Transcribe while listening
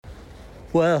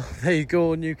Well, there you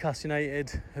go. Newcastle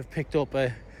United have picked up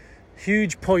a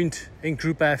huge point in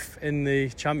Group F in the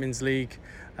Champions League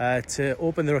to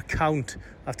open their account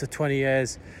after 20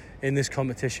 years in this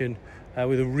competition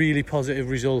with a really positive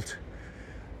result.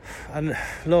 And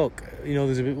look, you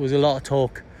know, there was a lot of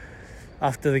talk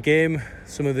after the game.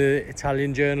 Some of the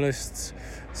Italian journalists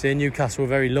saying Newcastle were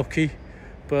very lucky,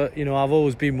 but you know, I've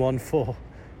always been one for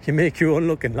you make your own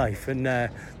luck in life, and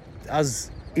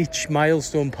as each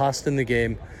milestone passed in the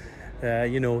game,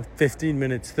 15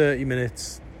 minutes, 30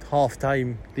 minutes, half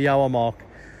time, the hour mark,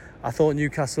 I thought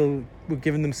Newcastle were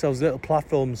giving themselves little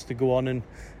platforms to go on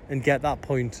and get that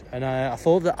point. And I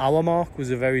thought the hour mark was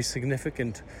a very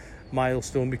significant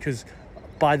milestone, because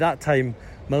by that time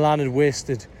Milan had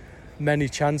wasted many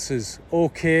chances.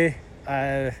 Nick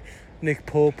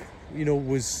Pope,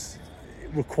 was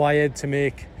required to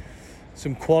make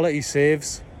some quality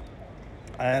saves.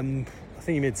 I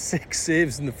think he made 6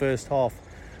 saves in the first half,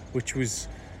 which was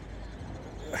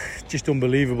just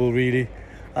unbelievable, really.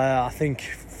 I think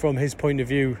from his point of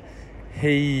view,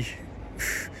 he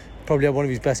probably had one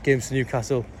of his best games for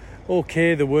Newcastle.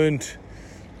 They weren't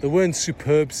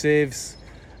superb saves.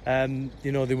 They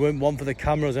weren't one for the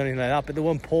cameras or anything like that, but they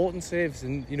were important saves,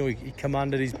 and he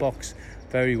commanded his box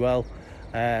very well,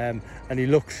 and he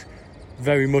looked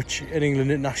very much an England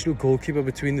international goalkeeper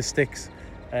between the sticks.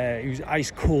 He was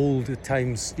ice cold at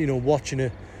times,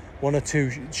 watching one or two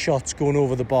shots going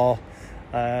over the bar.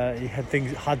 He had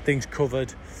things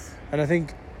covered, and I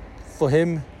think for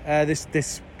him,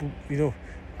 this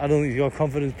I don't think he's got a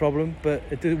confidence problem, but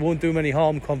it won't do him any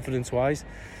harm confidence-wise.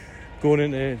 Going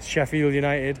into Sheffield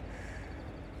United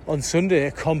on Sunday,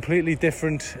 a completely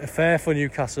different affair for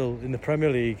Newcastle in the Premier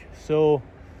League. So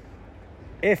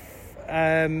if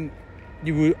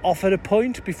you were offered a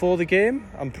point before the game,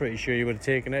 I'm pretty sure you would have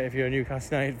taken it if you're a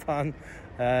Newcastle United fan.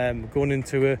 Going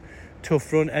into a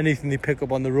tough run, anything they pick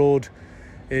up on the road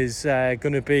is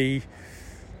going to be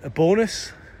a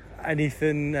bonus.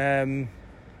 Anything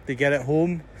they get at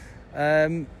home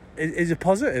is a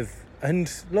positive.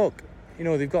 And look,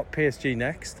 they've got PSG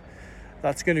next.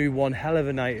 That's going to be one hell of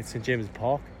a night at St James's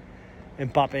Park.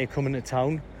 Mbappe coming to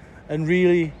town. And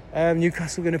really,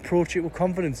 Newcastle are going to approach it with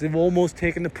confidence. They've almost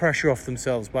taken the pressure off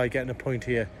themselves by getting a point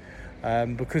here,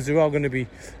 because there are going to be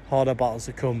harder battles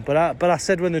to come. But I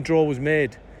said when the draw was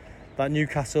made that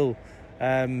Newcastle,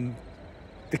 the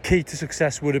key to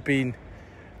success would have been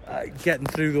getting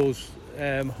through those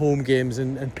home games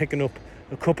and picking up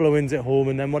a couple of wins at home,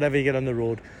 and then whatever you get on the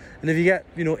road. And if you get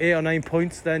 8 or 9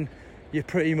 points, then you're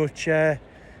pretty much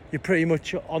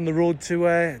on the road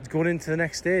to going into the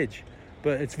next stage.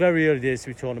 But it's very early days to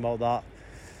be talking about that.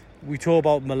 We talk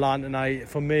about Milan tonight.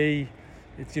 For me,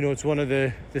 it's one of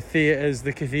the theatres,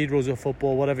 the cathedrals of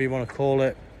football, whatever you want to call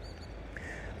it.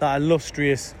 That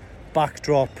illustrious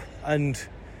backdrop, and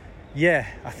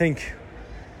I think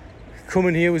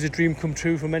coming here was a dream come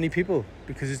true for many people,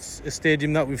 because it's a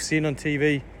stadium that we've seen on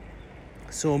TV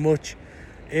so much.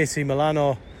 AC Milan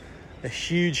are a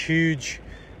huge,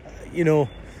 they're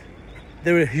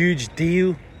a huge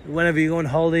deal. Whenever you go on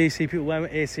holiday, you see people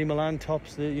wearing AC Milan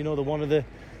tops. They're one of the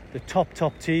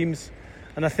top teams.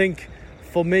 And I think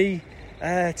for me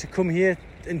to come here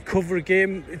and cover a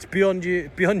game, it's beyond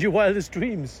your wildest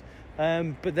dreams.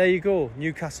 But there you go.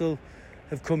 Newcastle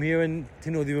have come here and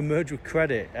they've emerged with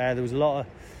credit. There was a lot of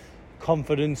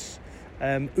confidence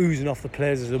oozing off the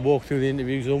players as they walked through the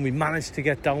interview zone. We managed to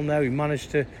get down there. We managed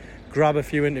to grab a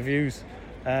few interviews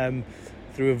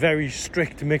through a very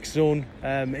strict mixed zone.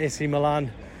 AC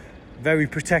Milan very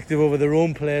protective over their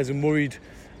own players and worried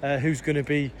who's going to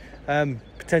be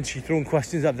potentially throwing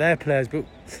questions at their players. But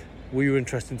we were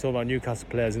interested in talking about Newcastle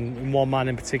players, and one man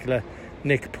in particular,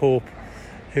 Nick Pope,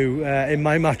 who in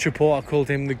my match report I called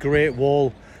him the Great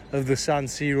Wall of the San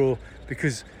Siro,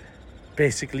 because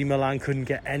basically Milan couldn't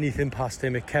get anything past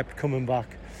him. It kept coming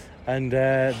back, and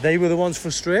they were the ones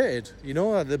frustrated.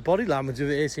 The body language of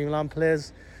the AC Milan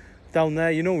players down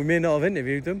there, we may not have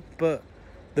interviewed them, but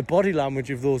the body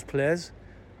language of those players,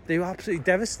 they were absolutely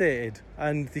devastated,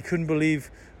 and they couldn't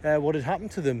believe what had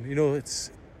happened to them.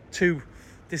 It's 2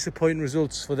 disappointing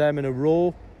results for them in a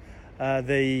row.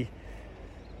 They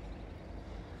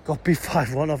got beat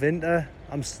 5-1 off Inter.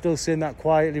 I'm still saying that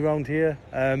quietly around here,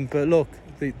 but look,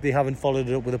 they haven't followed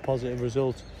it up with a positive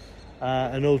result,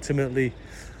 and ultimately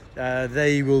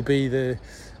they will be the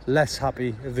less happy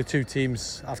of the 2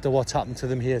 teams after what's happened to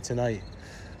them here tonight.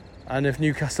 And if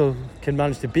Newcastle can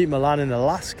manage to beat Milan in the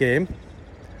last game,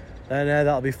 then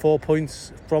that'll be 4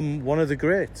 points from one of the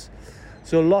greats.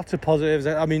 So lots of positives.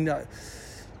 I mean,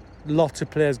 lots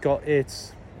of players got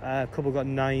 8s, a couple got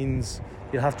 9s.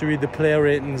 You'll have to read the player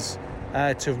ratings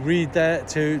to read there,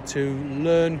 to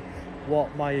learn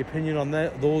what my opinion on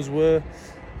those were.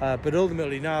 But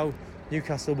ultimately now,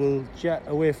 Newcastle will jet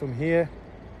away from here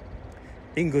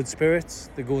in good spirits.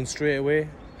 They're going straight away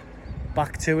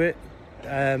back to it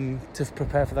to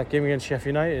prepare for that game against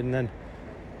Sheffield United. And then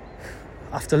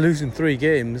after losing 3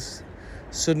 games,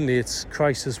 suddenly it's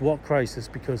crisis. What crisis?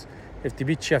 Because if they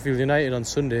beat Sheffield United on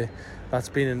Sunday, that's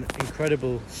been an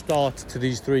incredible start to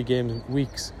these 3 game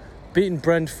weeks. Beating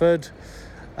Brentford,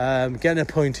 getting a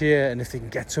point here, and if they can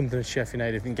get something at Sheffield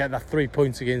United, if they can get that 3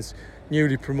 points against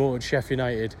newly promoted Sheffield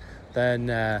United, then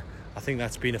I think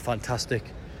that's been a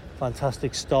fantastic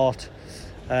start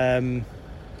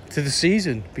to the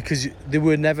season, because they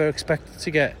were never expected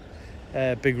to get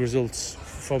big results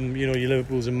from your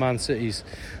Liverpools and Man Cities.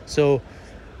 So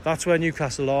that's where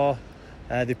Newcastle are.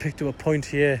 They picked up a point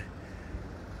here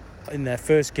in their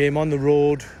first game on the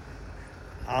road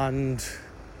and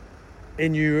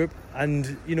in Europe,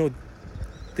 and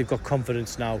they've got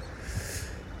confidence now.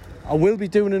 I will be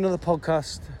doing another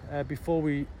podcast before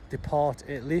we depart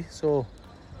Italy, so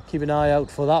keep an eye out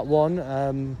for that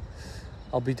one.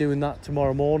 I'll be doing that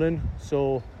tomorrow morning,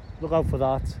 so look out for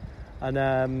that.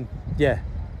 And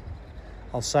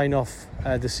I'll sign off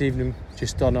this evening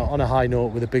just on a high note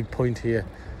with a big point here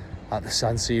at the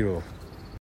San Siro.